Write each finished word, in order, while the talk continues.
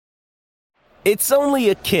It's only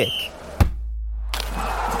a kick,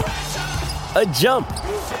 a jump,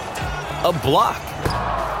 a block.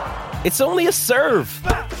 It's only a serve.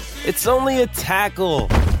 It's only a tackle,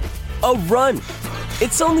 a run.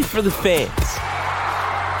 It's only for the fans.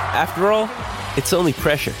 After all, it's only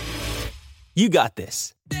pressure. You got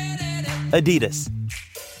this. Adidas.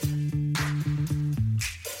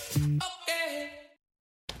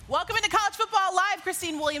 Welcome into College Football Live.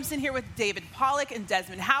 Christine Williamson here with David Pollack and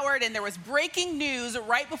Desmond Howard. And there was breaking news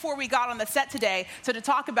right before we got on the set today. So to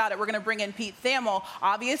talk about it, we're going to bring in Pete Thamel.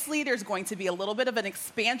 Obviously, there's going to be a little bit of an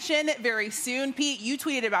expansion very soon. Pete, you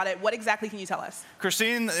tweeted about it. What exactly can you tell us?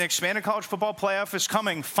 Christine, the expanded college football playoff is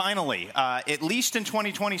coming finally. At least in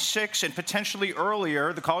 2026 and potentially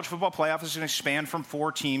earlier, the college football playoff is going to expand from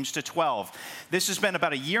 4 teams to 12. This has been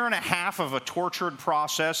about a year and a half of a tortured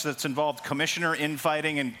process that's involved commissioner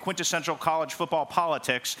infighting and quintessential college football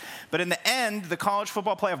politics. But in the end, the College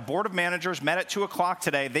Football Playoff Board of Managers met at 2 o'clock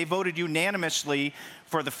today. They voted unanimously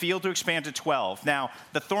for the field to expand to 12. Now,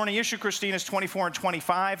 the thorny issue, Christine, is 24 and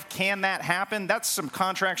 25. Can that happen? That's some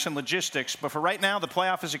contracts and logistics. But for right now, the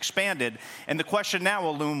playoff is expanded. And the question now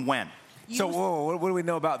will loom when. So, what do we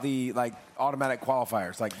know about the automatic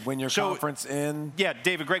qualifiers? Like when your conference in? Yeah,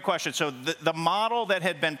 David, great question. So the model that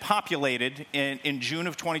had been populated in June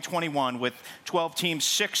of 2021 with 12 teams,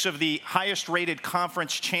 6 of the highest rated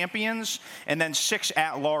conference champions, and then 6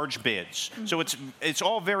 at-large bids. Mm-hmm. So it's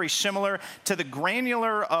all very similar to the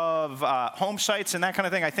granular of home sites and that kind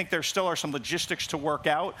of thing. I think there still are some logistics to work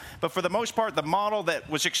out. But for the most part, the model that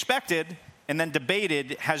was expected and then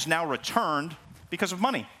debated has now returned because of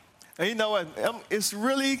money. And you know what? It's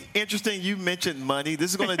really interesting you mentioned money.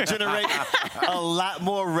 This is going to generate a lot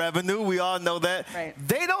more revenue. We all know that. Right.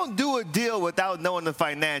 They don't do a deal without knowing the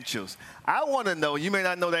financials. I want to know, you may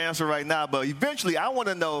not know the answer right now, but eventually I want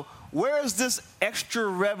to know, where is this extra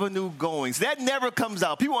revenue going? So that never comes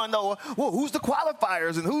out. People want to know, well, who's the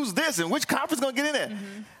qualifiers and who's this and which conference is going to get in there?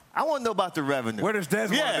 Mm-hmm. I want to know about the revenue. Where does Des want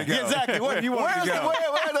to go? Yeah, exactly. Where do you want to go?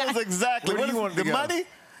 Where are those exactly? Where do you want to the go? Money?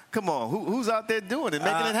 Come on, who's out there doing it,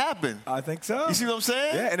 making it happen? I think so. You see what I'm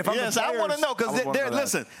saying? Yeah, and if I'm the players, I want to know, because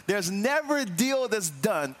listen, there's never a deal that's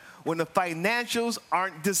done when the financials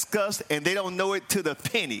aren't discussed and they don't know it to the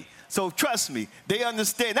penny. So trust me, they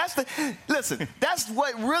understand. That's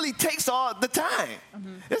what really takes all the time.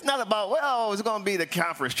 Mm-hmm. It's not about, well, is it going to be the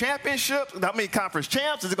conference championship? How many conference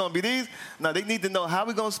champs? Is it going to be these? No, they need to know how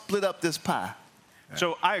we're going to split up this pie.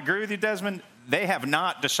 So I agree with you, Desmond. They have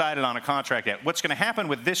not decided on a contract yet. What's going to happen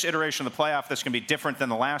with this iteration of the playoff that's going to be different than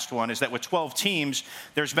the last one is that with 12 teams,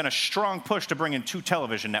 there's been a strong push to bring in 2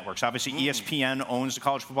 television networks. Obviously, ESPN owns the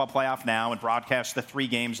college football playoff now and broadcasts the 3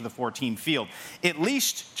 games of the 4-team field. At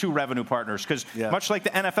least 2 revenue partners, because much like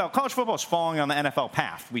the NFL, college football is falling on the NFL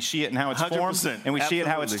path. We see it in how it's formed, and we see it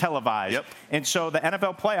how it's televised. Yep. And so the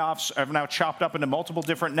NFL playoffs are now chopped up into multiple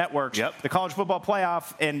different networks. Yep. The college football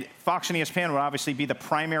playoff and Fox and ESPN would obviously be the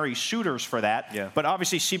primary suitors for that. Yeah. But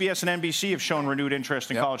obviously, CBS and NBC have shown renewed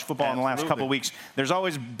interest in college football in the last couple of weeks. There's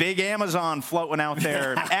always big Amazon floating out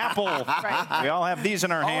there. Apple. Right. We all have these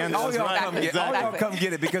in our hands. All y'all come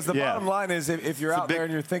get it, because the bottom line is if you're out there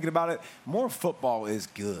and you're thinking about it, more football is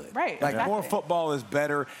good. Right. More football is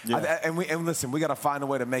better. Yeah. And listen, we got to find a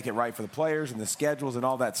way to make it right for the players and the schedules and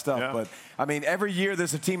all that stuff. Yeah. But, I mean, every year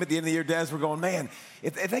there's a team at the end of the year, Des, we're going, man,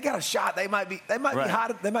 if they got a shot, they might be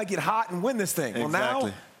hot. They might get hot and win this thing. Exactly. Well,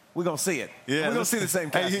 now we're going to see it. Yeah, we're going to see the same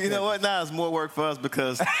cast. Hey, you know what? Now it's more work for us,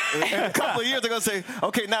 because in a couple of years they're going to say,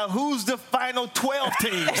 okay, now who's the final 12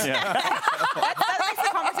 teams? That makes the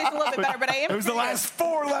conversation a little bit better, but I am curious. Who's the last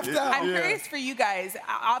 4 left out? I'm curious for you guys.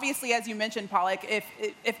 Obviously, as you mentioned, Pollack,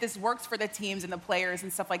 if this works for the teams and the players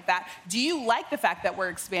and stuff like that, do you like the fact that we're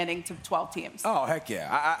expanding to 12 teams? Oh, heck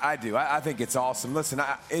yeah. I do. I think it's awesome. Listen,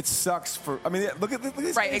 it sucks look at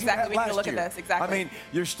this. Right, exactly. We need to look at this. Exactly. I mean,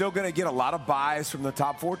 you're still going to get a lot of buys from the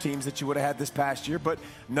top 4 teams that you would have had this past year, but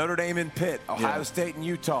Notre Dame and Pitt, Ohio State and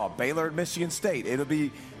Utah, Baylor and Michigan State, it'll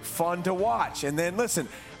be fun to watch. And then, listen,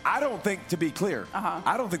 I don't think, to be clear,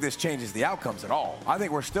 I don't think this changes the outcomes at all. I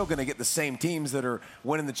think we're still going to get the same teams that are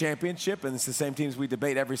winning the championship, and it's the same teams we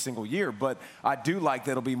debate every single year. But I do like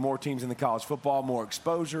that it'll be more teams in the college football, more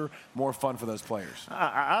exposure, more fun for those players.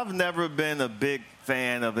 I've never been a big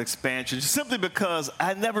fan of expansion, simply because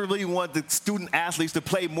I never really want the student athletes to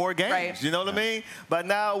play more games. Right. You know what I mean? But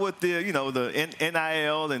now with the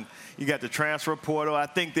NIL and you got the transfer portal, I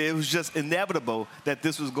think that it was just inevitable that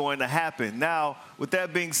this was going to happen. Now, with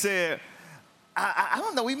that being said, I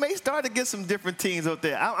don't know. We may start to get some different teams out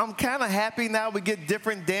there. I'm kind of happy now we get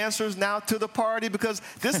different dancers now to the party because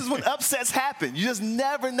this is when upsets happen. You just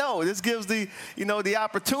never know. This gives the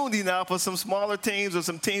opportunity now for some smaller teams or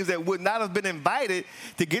some teams that would not have been invited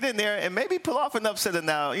to get in there and maybe pull off an upset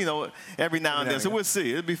now, every now and then. So we'll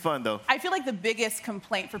see. It'll be fun, though. I feel like the biggest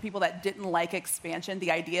complaint for people that didn't like expansion,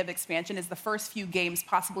 the idea of expansion, is the first few games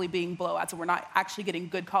possibly being blowouts, so we're not actually getting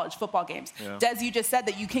good college football games. Yeah. Des, you just said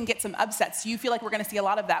that you can get some upsets. Do you feel like we're going to see a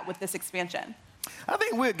lot of that with this expansion? I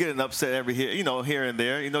think we'll get an upset here and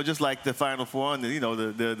there, just like the Final Four and the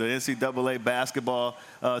NCAA basketball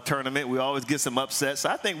tournament. We always get some upsets. So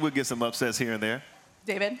I think we'll get some upsets here and there.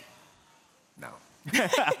 David? No. You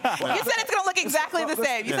said it's going to look exactly the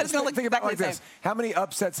same. You said it's going to look exactly the same. How many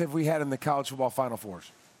upsets have we had in the college football Final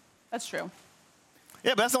Fours? That's true.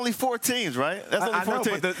 Yeah, but that's only 4 teams, right? That's only 4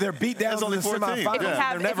 teams. But they're beat down only 4 teams. If you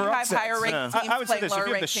have higher ranked teams, I would say this: if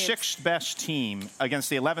you have the teams. 6th best team against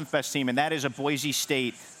the 11th best team, and that is a Boise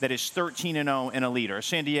State that is 13-0 in a lead, or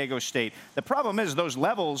San Diego State. The problem is those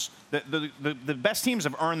levels. The best teams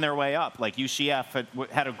have earned their way up. Like UCF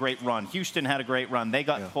had a great run. Houston had a great run. They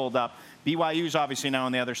got pulled up. BYU's obviously now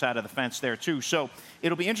on the other side of the fence there, too. So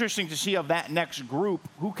it'll be interesting to see of that next group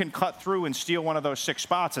who can cut through and steal one of those 6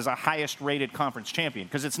 spots as a highest-rated conference champion.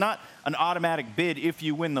 Because it's not an automatic bid if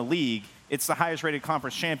you win the league. It's the highest-rated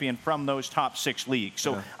conference champion from those top 6 leagues.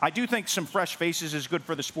 So I do think some fresh faces is good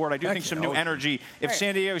for the sport. I do think some new energy. If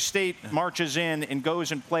San Diego State marches in and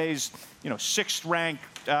goes and plays, 6th-ranked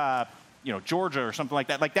Georgia or something like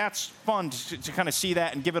that. Like, that's fun to kind of see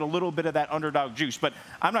that and give it a little bit of that underdog juice. But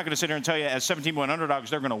I'm not going to sit here and tell you as 17-point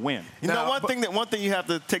underdogs they're going to win. One thing you have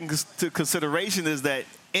to take into consideration is that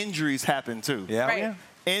injuries happen too. Yeah. Right. Yeah.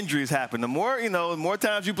 Injuries happen. The more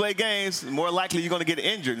times you play games, the more likely you're going to get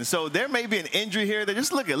injured. And so there may be an injury here.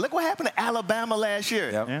 Look what happened to Alabama last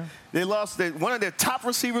year. Yep. Yeah. They lost one of their top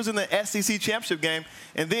receivers in the SEC championship game,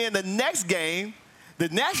 and then the next game, the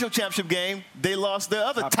national championship game, they lost their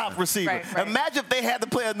other top receiver. Right. Imagine if they had to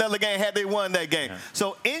play another game had they won that game. Yeah.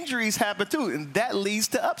 So injuries happen too, and that leads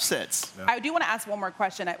to upsets. Yeah. I do want to ask one more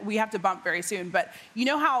question. We have to bump very soon, but you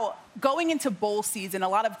know how going into bowl season, a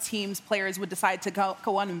lot of teams, players would decide to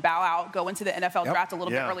go on and bow out, go into the NFL draft a little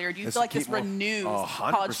bit earlier. Do you feel like this renews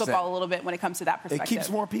college football a little bit when it comes to that perspective? It keeps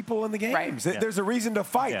more people in the games. Right. There's a reason to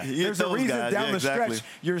fight. Yeah. There's a reason down the stretch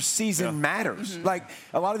your season matters. Mm-hmm. Like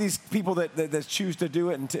a lot of these people that choose to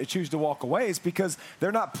do it and choose to walk away is because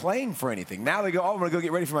they're not playing for anything. Now they go, I'm going to go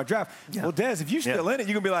get ready for my draft. Yeah. Well, Des, if you're still in it,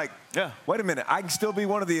 you're going to be like, wait a minute, I can still be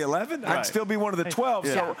one of the 11? I can still be one of the 12.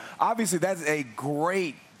 Yeah. So obviously that's a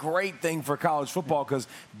great thing for college football because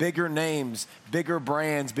bigger names, bigger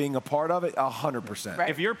brands being a part of it, 100%. Right.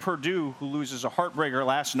 If you're Purdue, who loses a heartbreaker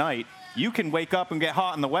last night, you can wake up and get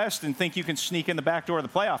hot in the West and think you can sneak in the back door of the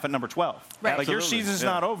playoff at number 12. Right. Like your season's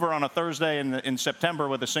not over on a Thursday in September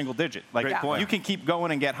with a single digit. Like you can keep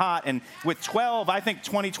going and get hot. And with 12, I think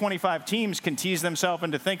 25 teams can tease themselves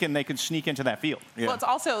into thinking they can sneak into that field. Yeah. Well, it's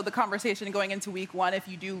also the conversation going into week 1 if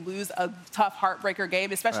you do lose a tough heartbreaker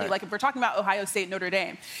game, especially like if we're talking about Ohio State, Notre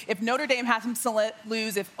Dame. If Notre Dame happens to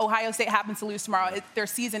lose, if Ohio State happens to lose tomorrow, their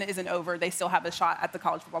season isn't over. They still have a shot at the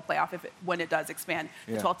college football playoff when it does expand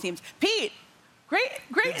to 12 teams. Pete, great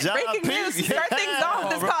breaking news to start things off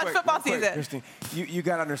this college football season. Christine, you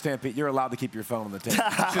got to understand, Pete, you're allowed to keep your phone on the table.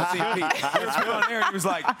 You should see Pete. He was on there and he was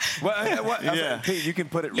like, what? Like, Pete, you can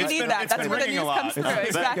put it right there. You need that. That's where the news comes through.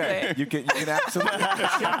 Exactly. Okay. You can absolutely.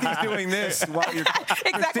 He's doing this while you're.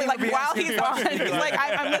 Exactly. Like while he's on. He's like,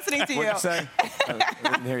 I'm listening to you. What'd you say?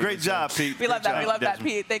 Great job, Pete. We love that. We love that,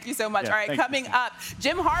 Pete. Thank you so much. All right, coming up,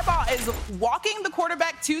 Jim Harbaugh is walking the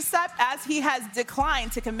quarterback two-step as he has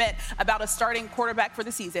declined to commit about a starting quarterback for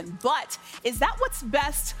the season. But is that what's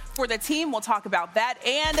best for the team? We'll talk about that.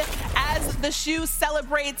 And as the shoe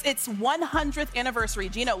celebrates its 100th anniversary,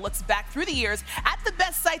 Gino looks back through the years at the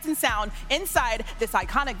best sights and sound inside this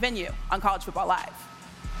iconic venue on College Football Live.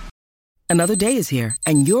 Another day is here,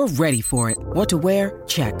 and you're ready for it. What to wear?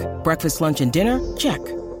 Check. Breakfast, lunch, and dinner? Check.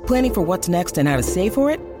 Planning for what's next and how to save for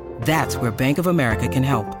it? That's where Bank of America can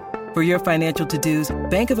help. For your financial to-dos,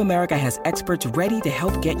 Bank of America has experts ready to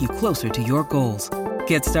help get you closer to your goals.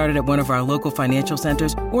 Get started at one of our local financial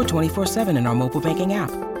centers or 24/7 in our mobile banking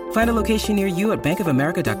app. Find a location near you at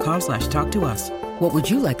bankofamerica.com/talktous. What would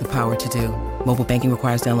you like the power to do? Mobile banking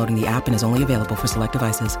requires downloading the app and is only available for select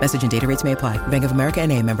devices. Message and data rates may apply. Bank of America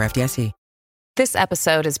NA, member FDIC. This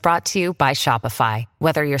episode is brought to you by Shopify.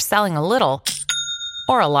 Whether you're selling a little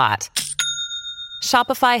or a lot,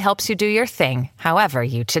 Shopify helps you do your thing, however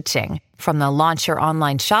you cha-ching. From the launch your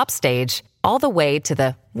online shop stage, all the way to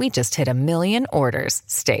the we just hit 1 million orders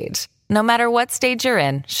stage. No matter what stage you're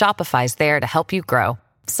in, Shopify's there to help you grow.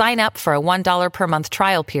 Sign up for a $1 per month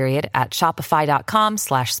trial period at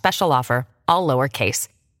shopify.com/special offer, all lowercase.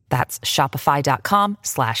 That's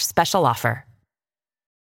shopify.com/special offer.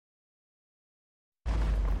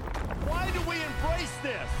 Why do we embrace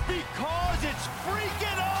this? Because it's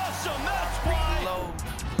freaking awesome. That's why.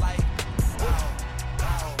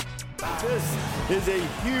 This is a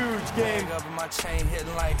huge game. My chain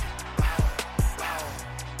hitting like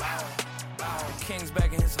the King's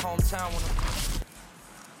back in his hometown.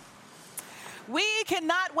 We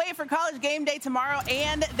cannot wait for College Game Day tomorrow,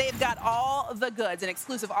 and they've got all the goods. An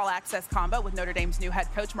exclusive all-access combo with Notre Dame's new head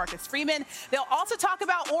coach, Marcus Freeman. They'll also talk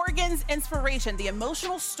about Oregon's inspiration, the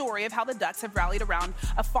emotional story of how the Ducks have rallied around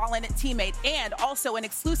a fallen teammate, and also an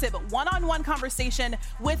exclusive one-on-one conversation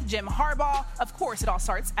with Jim Harbaugh. Of course, it all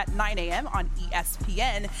starts at 9 a.m. on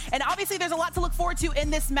ESPN. And obviously, there's a lot to look forward to in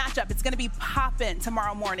this matchup. It's going to be poppin'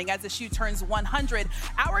 tomorrow morning as the shoe turns 100.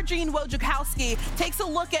 Our Gene Wojciechowski takes a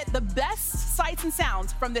look at the best sights and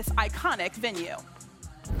sounds from this iconic venue.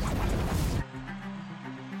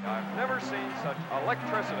 I've never seen such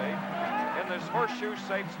electricity in this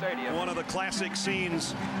horseshoe-shaped stadium. One of the classic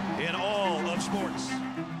scenes in all of sports.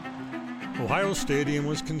 Ohio Stadium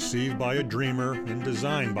was conceived by a dreamer and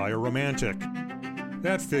designed by a romantic.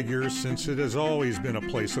 That figures since it has always been a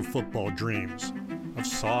place of football dreams, of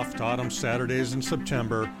soft autumn Saturdays in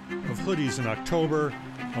September, of hoodies in October,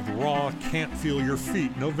 of raw,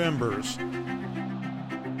 can't-feel-your-feet Novembers.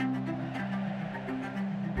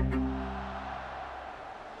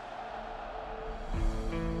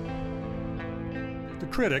 The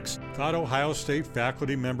critics thought Ohio State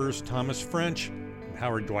faculty members Thomas French and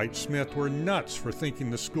Howard Dwight Smith were nuts for thinking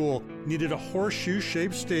the school needed a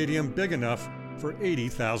horseshoe-shaped stadium big enough for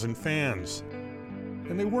 80,000 fans.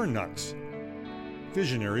 And they were nuts.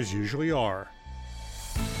 Visionaries usually are.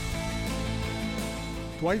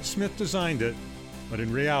 Dwight Smith designed it, but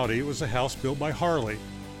in reality it was a house built by Harley,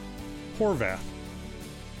 Horvath,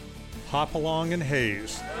 Hopalong and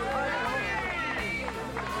Hayes,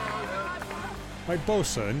 by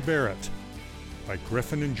Bosa and Barrett, by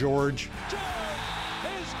Griffin and George,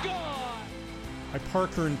 by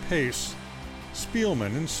Parker and Pace,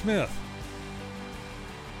 Spielman and Smith,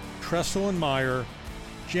 Tressel and Meyer,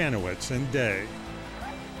 Janowitz and Day.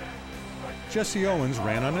 Jesse Owens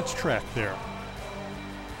ran on its track there.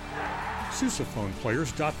 Sousaphone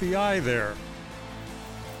players dot the I there.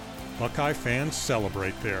 Buckeye fans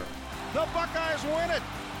celebrate there. The Buckeyes win it,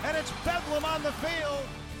 and it's bedlam on the field.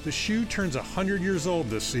 The shoe turns 100 years old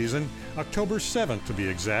this season, October 7th to be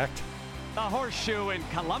exact. The Horseshoe in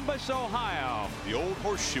Columbus, Ohio. The old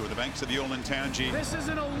Horseshoe at the banks of the Ullmantown, Gene. This is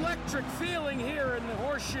an electric feeling here in the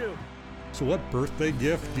Horseshoe. So what birthday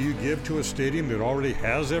gift do you give to a stadium that already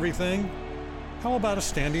has everything? How about a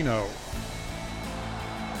standing O?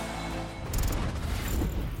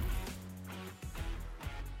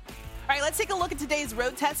 All right, let's take a look at today's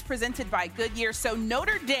road test presented by Goodyear. So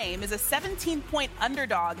Notre Dame is a 17-point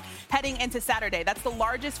underdog heading into Saturday. That's the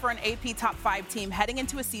largest for an AP Top 5 team heading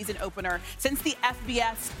into a season opener since the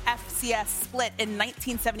FCS split in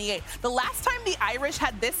 1978. The last time the Irish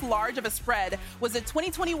had this large of a spread was the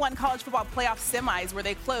 2021 College Football Playoff semis, where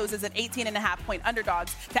they closed as an 18.5-point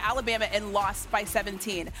underdogs to Alabama and lost by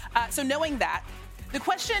 17. So knowing that, the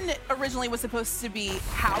question originally was supposed to be,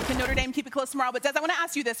 how can Notre Dame keep it close tomorrow? But Des, I want to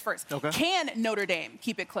ask you this first. Okay. Can Notre Dame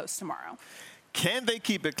keep it close tomorrow? Can they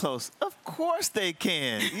keep it close? Of course they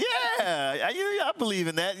can. Yeah, I believe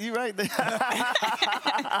in that. You're right.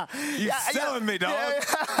 You're selling me, dog.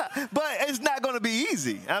 Yeah. But it's not going to be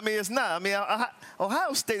easy. I mean, it's not. I mean,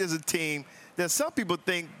 Ohio State is a team that some people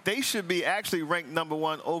think they should be actually ranked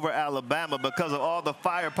 #1 over Alabama because of all the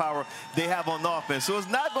firepower they have on offense. So it's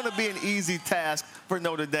not going to be an easy task for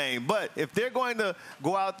Notre Dame. But if they're going to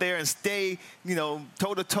go out there and stay,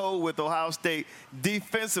 toe-to-toe with Ohio State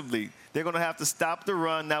defensively, they're going to have to stop the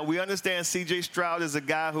run. Now, we understand C.J. Stroud is a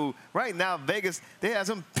guy who, right now, Vegas, they have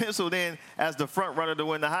him penciled in as the front runner to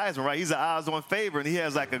win the Heisman, right? He's an odds-on favorite, and he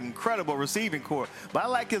has, like, an incredible receiving core. But I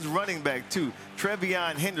like his running back, too,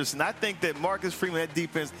 Trevion Henderson. I think that Marcus Freeman, that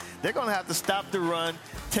defense, they're going to have to stop the run,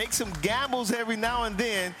 take some gambles every now and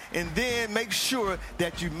then make sure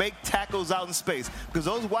that you make tackles out in space. Because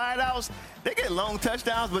those wideouts, they get long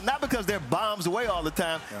touchdowns, but not because they're bombs away all the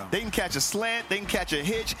time. Yeah. They can catch a slant, they can catch a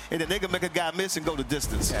hitch, and then they can make a guy miss and go the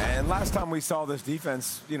distance. Yeah, and last time we saw this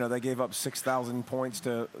defense, they gave up 6,000 points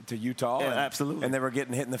to Utah. Yeah, absolutely. And they were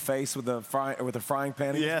getting hit in the face with a frying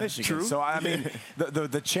pan against Michigan. True. So, I mean,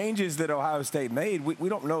 the changes that Ohio State made, we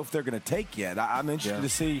don't know if they're going to take click yet. I'm interested to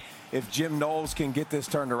see if Jim Knowles can get this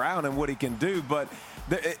turned around and what he can do. But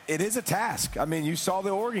it is a task. I mean, you saw the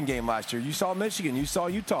Oregon game last year. You saw Michigan. You saw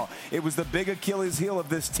Utah. It was the big Achilles heel of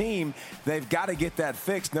this team. They've got to get that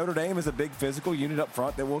fixed. Notre Dame is a big physical unit up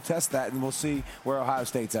front. Then we'll test that, and we'll see where Ohio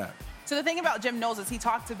State's at. So the thing about Jim Knowles is he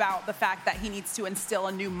talked about the fact that he needs to instill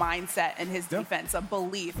a new mindset in his defense, a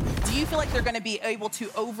belief. Do you feel like they're going to be able to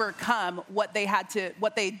overcome what they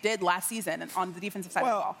did last season on the defensive side of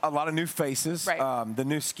the ball? A lot of new faces, right. The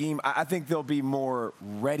new scheme. I think they'll be more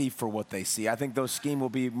ready for what they see. I think those scheme will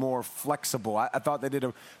be more flexible. I thought they did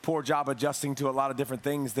a poor job adjusting to a lot of different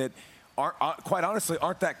things that aren't quite honestly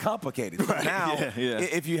aren't that complicated. Right. Now,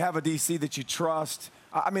 if you have a DC that you trust.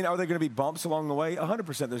 I mean, are there going to be bumps along the way? 100%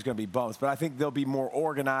 there's going to be bumps, but I think they'll be more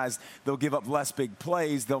organized. They'll give up less big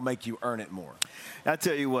plays. They'll make you earn it more. I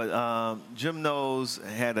tell you what, Jim Knowles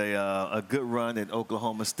had a good run at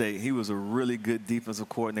Oklahoma State. He was a really good defensive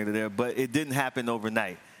coordinator there, but it didn't happen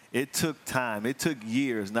overnight. It took time. It took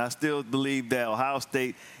years, and I still believe that Ohio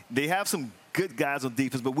State, they have some good guys on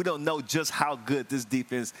defense, but we don't know just how good this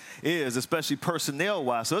defense is, especially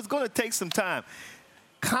personnel-wise. So it's going to take some time.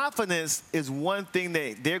 Confidence is one thing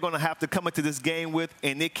that they're going to have to come into this game with,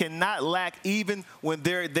 and it cannot lack even when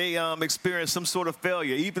they experience some sort of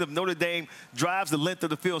failure. Even if Notre Dame drives the length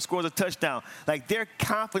of the field and scores a touchdown, like their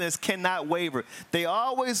confidence cannot waver. They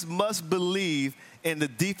always must believe in the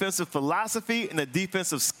defensive philosophy and the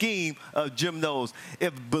defensive scheme of Jim Knowles.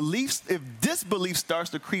 If disbelief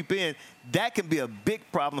starts to creep in, that can be a big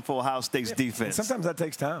problem for Ohio State's defense. And sometimes that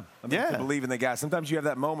takes time. I mean, to believe in the guy. Sometimes you have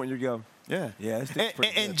that moment you go,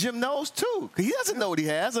 and Jim Knowles, too. He doesn't know what he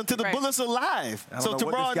has until the bullets are live. So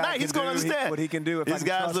tomorrow night, he's going to understand what he can do. If these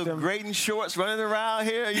guys look great in shorts running around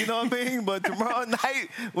here, you know what I mean? But tomorrow night,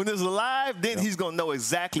 when it's alive, then he's going to know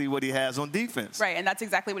exactly what he has on defense. Right, and that's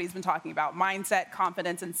exactly what he's been talking about. Mindset,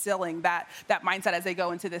 confidence, instilling that mindset as they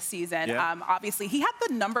go into this season. Yeah. Obviously, he had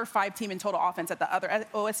the number 5 team in total offense at the other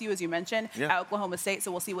OSU, as you mentioned, at Oklahoma State.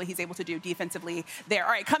 So we'll see what he's able to do defensively there.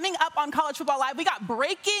 All right, coming up on College Football Live, we got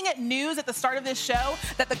breaking news at the start of this show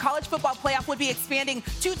that the College Football Playoff would be expanding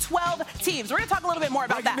to 12 teams. We're going to talk a little bit more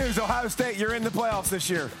about that. Breaking news, Ohio State, you're in the playoffs this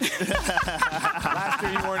year. Last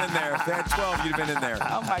year you weren't in there. If they had 12, you'd have been in there.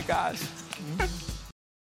 Oh, my gosh.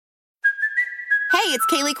 Hey, it's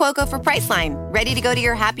Kaylee Cuoco for Priceline. Ready to go to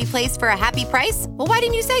your happy place for a happy price? Well, why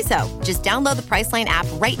didn't you say so? Just download the Priceline app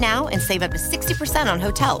right now and save up to 60% on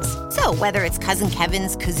hotels. So whether it's Cousin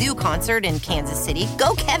Kevin's Kazoo Concert in Kansas City,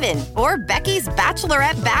 go Kevin, or Becky's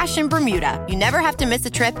Bachelorette Bash in Bermuda, you never have to miss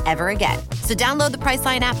a trip ever again. So download the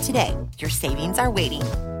Priceline app today. Your savings are waiting.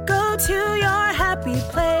 Go to your happy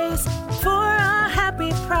place for a happy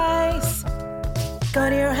price. Go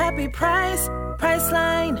to your happy price,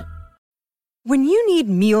 Priceline. When you need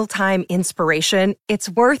mealtime inspiration, it's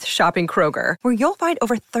worth shopping Kroger, where you'll find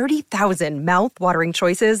over 30,000 mouth-watering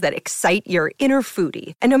choices that excite your inner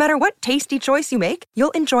foodie. And no matter what tasty choice you make,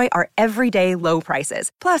 you'll enjoy our everyday low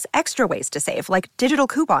prices, plus extra ways to save, like digital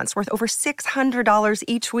coupons worth over $600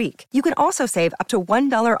 each week. You can also save up to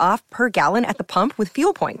 $1 off per gallon at the pump with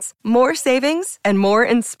fuel points. More savings and more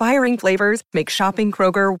inspiring flavors make shopping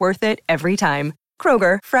Kroger worth it every time.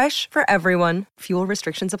 Kroger, fresh for everyone. Fuel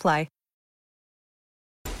restrictions apply.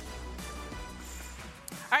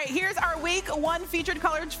 All right, here's our Week 1 featured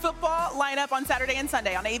college football lineup on Saturday and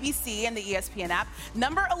Sunday on ABC and the ESPN app.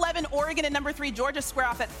 Number 11, Oregon, and number 3, Georgia square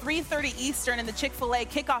off at 3:30 Eastern in the Chick-fil-A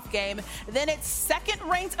kickoff game. Then it's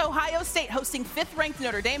second-ranked Ohio State hosting 5th-ranked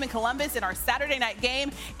Notre Dame in Columbus in our Saturday night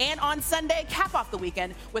game. And on Sunday, cap off the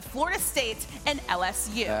weekend with Florida State and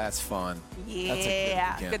LSU. That's fun.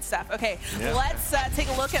 Yeah, good stuff. Okay, let's take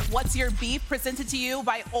a look at What's Your Beef, presented to you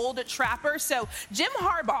by Old Trapper. So Jim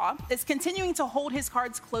Harbaugh is continuing to hold his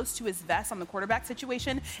cards close to his vest on the quarterback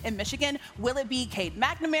situation in Michigan. Will it be Cade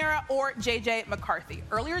McNamara or J.J. McCarthy?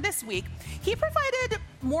 Earlier this week, he provided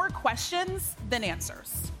more questions than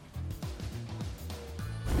answers.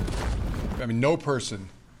 I mean, no person,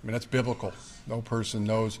 that's biblical. No person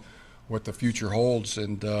knows what the future holds,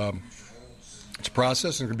 and it's a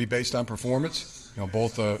process and it's going to be based on performance. You know,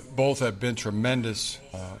 both have been tremendous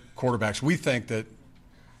quarterbacks. We think that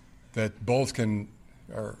both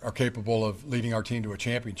are capable of leading our team to a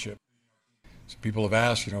championship. So people have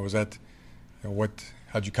asked, was that,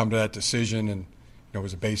 how'd you come to that decision? And,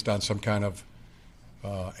 was it based on some kind of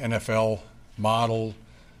NFL model?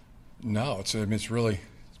 No, it's really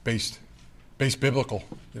based biblical.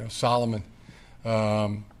 Solomon,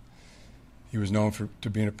 he was known to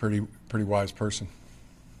being a pretty wise person.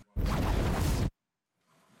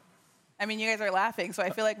 I mean, you guys are laughing, so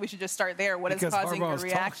I feel like we should just start there. What is causing your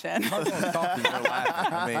reaction? Harbaugh's talking, you're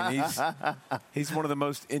laughing. I mean, he's one of the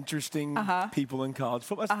most interesting people in college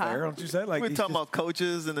football. That's fair, don't you say? Like, we're talking about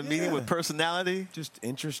coaches in the meeting with personality. Just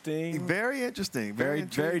interesting. Very interesting. Very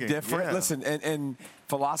different. Yeah. Listen, and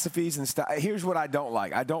philosophies and stuff. Here's what I don't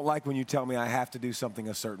like. I don't like when you tell me I have to do something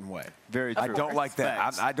a certain way. Very true. I don't like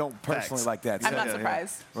that. I don't personally like that. I'm not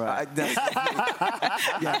surprised. Right.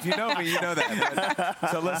 Yeah, if you know me, you know that.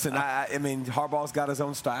 But, so listen, I mean, Harbaugh's got his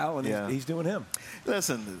own style, and he's doing him.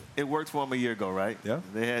 Listen, it worked for him a year ago, right? Yeah.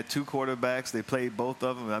 They had 2 quarterbacks. They played both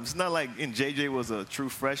of them. It's not like JJ was a true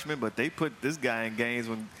freshman, but they put this guy in games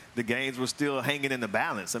when the games were still hanging in the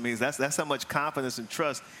balance. I mean, that's how much confidence and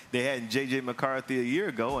trust they had in J.J. McCarthy a year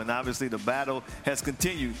ago, and obviously the battle has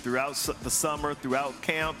continued throughout the summer, throughout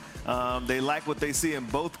camp. They like what they see in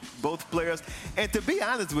both players. And to be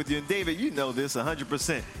honest with you, and David, you know this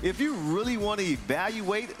 100%, if you really want to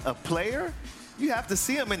evaluate a player, you have to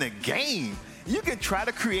see him in a game. You can try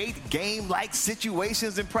to create game-like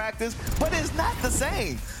situations in practice, but it's not the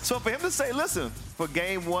same. So for him to say, listen, for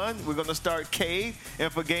game 1, we're going to start Cade,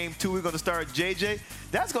 and for game 2, we're going to start JJ,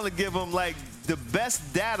 that's going to give him, like, the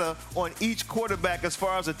best data on each quarterback as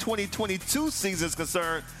far as the 2022 season is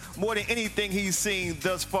concerned, more than anything he's seen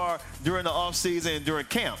thus far during the offseason and during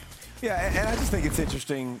camp. Yeah, and I just think it's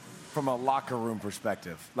interesting from a locker room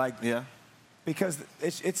perspective. Like, because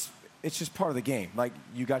it's just part of the game. Like,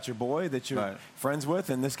 you got your boy that you're friends with,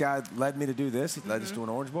 and this guy led me to do this. He led us to an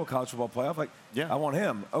Orange Bowl, college football playoff. Like, I want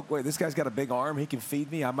him. Oh, wait, this guy's got a big arm. He can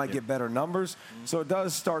feed me. I might get better numbers. So it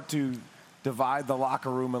does start to divide the locker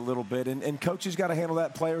room a little bit. And coaches got to handle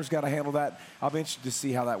that. Players got to handle that. I'll be interested to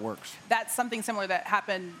see how that works. That's something similar that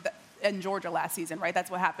happened in Georgia last season, right? That's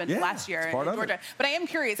what happened last year in Georgia. But I am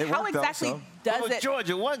curious, how exactly does it?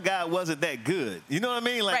 Georgia, one guy wasn't that good. You know what I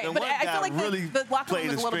mean? Like, right, but I feel like really the locker room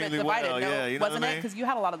was a little bit divided, you know wasn't it? Because you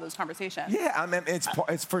had a lot of those conversations. Yeah, I mean,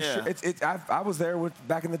 it's for sure. I was there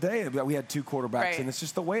back in the day. We had 2 quarterbacks, and it's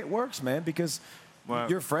just the way it works, man, because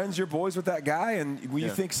you're friends, you're boys with that guy, and you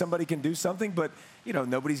think somebody can do something, but, you know,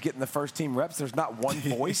 nobody's getting the first team reps. There's not one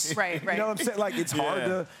voice. Right. You know what I'm saying? Like, it's hard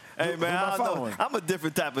to. Hey, man, I don't know. I'm a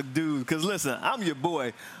different type of dude because, listen, I'm your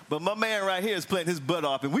boy, but my man right here is playing his butt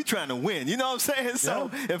off, and we trying to win. You know what I'm saying?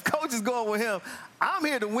 So if coach is going with him, I'm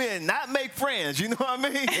here to win, not make friends. You know what I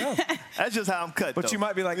mean? Yeah. That's just how I'm cut, But though. you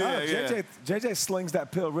might be like, JJ slings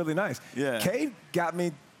that pill really nice. Yeah. Cade got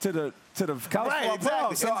me to the college football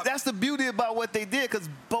exactly. So and that's the beauty about what they did because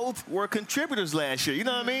both were contributors last year. You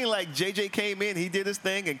know what I mean? Like, JJ came in, he did his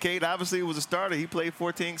thing, and Cade obviously was a starter. He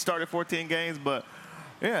started 14 games, but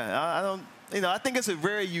I think it's a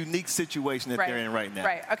very unique situation that they're in right now.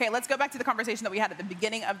 Right. Okay, let's go back to the conversation that we had at the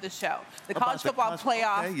beginning of the show. The college football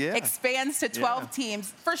playoff expands to 12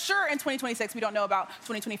 teams. For sure in 2026. We don't know about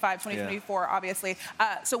 2025, 2024, obviously.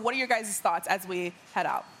 So what are your guys' thoughts as we head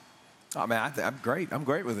out? Oh, man, I'm great. I'm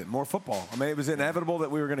great with it. More football. I mean, it was inevitable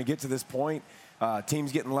that we were going to get to this point.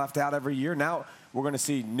 Teams getting left out every year. Now we're going to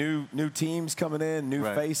see new teams coming in, new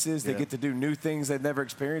faces. They get to do new things they've never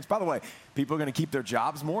experienced. By the way, people are going to keep their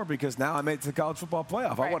jobs more because now I made it to the college football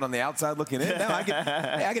playoff. I wasn't on the outside looking in. Now I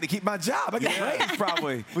get to keep my job. I get raised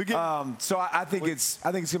probably. So I think it's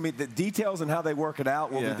going to be the details and how they work it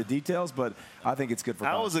out will be the details, but I think it's good for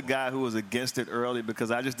college. I was a guy who was against it early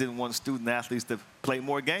because I just didn't want student athletes to play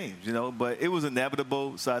more games, you know, but it was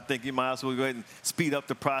inevitable, so I think you might as well go ahead and speed up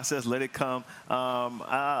the process, let it come.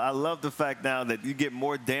 I love the fact now that you get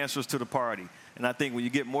more dancers to the party. And I think when you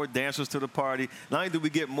get more dancers to the party, not only do we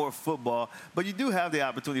get more football, but you do have the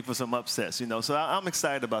opportunity for some upsets, you know. So I'm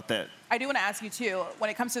excited about that. I do want to ask you, too, when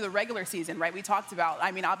it comes to the regular season, right, we talked about,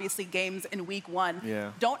 I mean, obviously games in week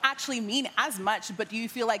 1 don't actually mean as much, but do you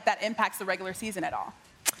feel like that impacts the regular season at all?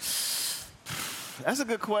 That's a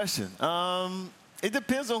good question. It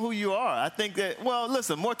depends on who you are. I think that, well,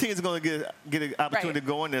 listen, more teams are going to get an opportunity to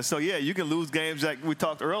go in there. So, yeah, you can lose games like we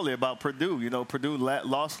talked earlier about Purdue. You know, Purdue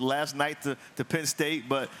lost last night to Penn State.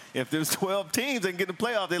 But if there's 12 teams that can get in the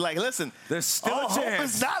playoff, they're like, listen, there's still a chance. Hope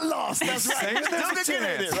is not lost. That's right. There's a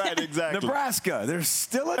chance. Right, exactly. Nebraska, there's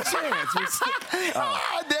still a chance.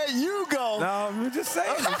 There you go. No, I'm just saying.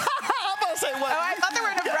 I'm about to say what? Oh, I thought there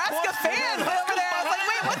were Nebraska fans over there. I was like,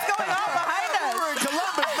 wait, what's going on behind us? We're in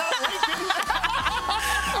Columbus, not Lincoln.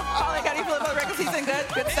 Paulie, how do you feel about the regular season?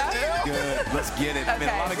 Good stuff? Good. Let's get it. Okay.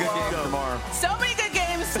 Man, a lot of good games tomorrow. So many good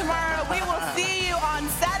games tomorrow. We will see you on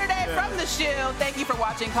Saturday from the shoe. Thank you for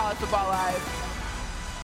watching College Football Live.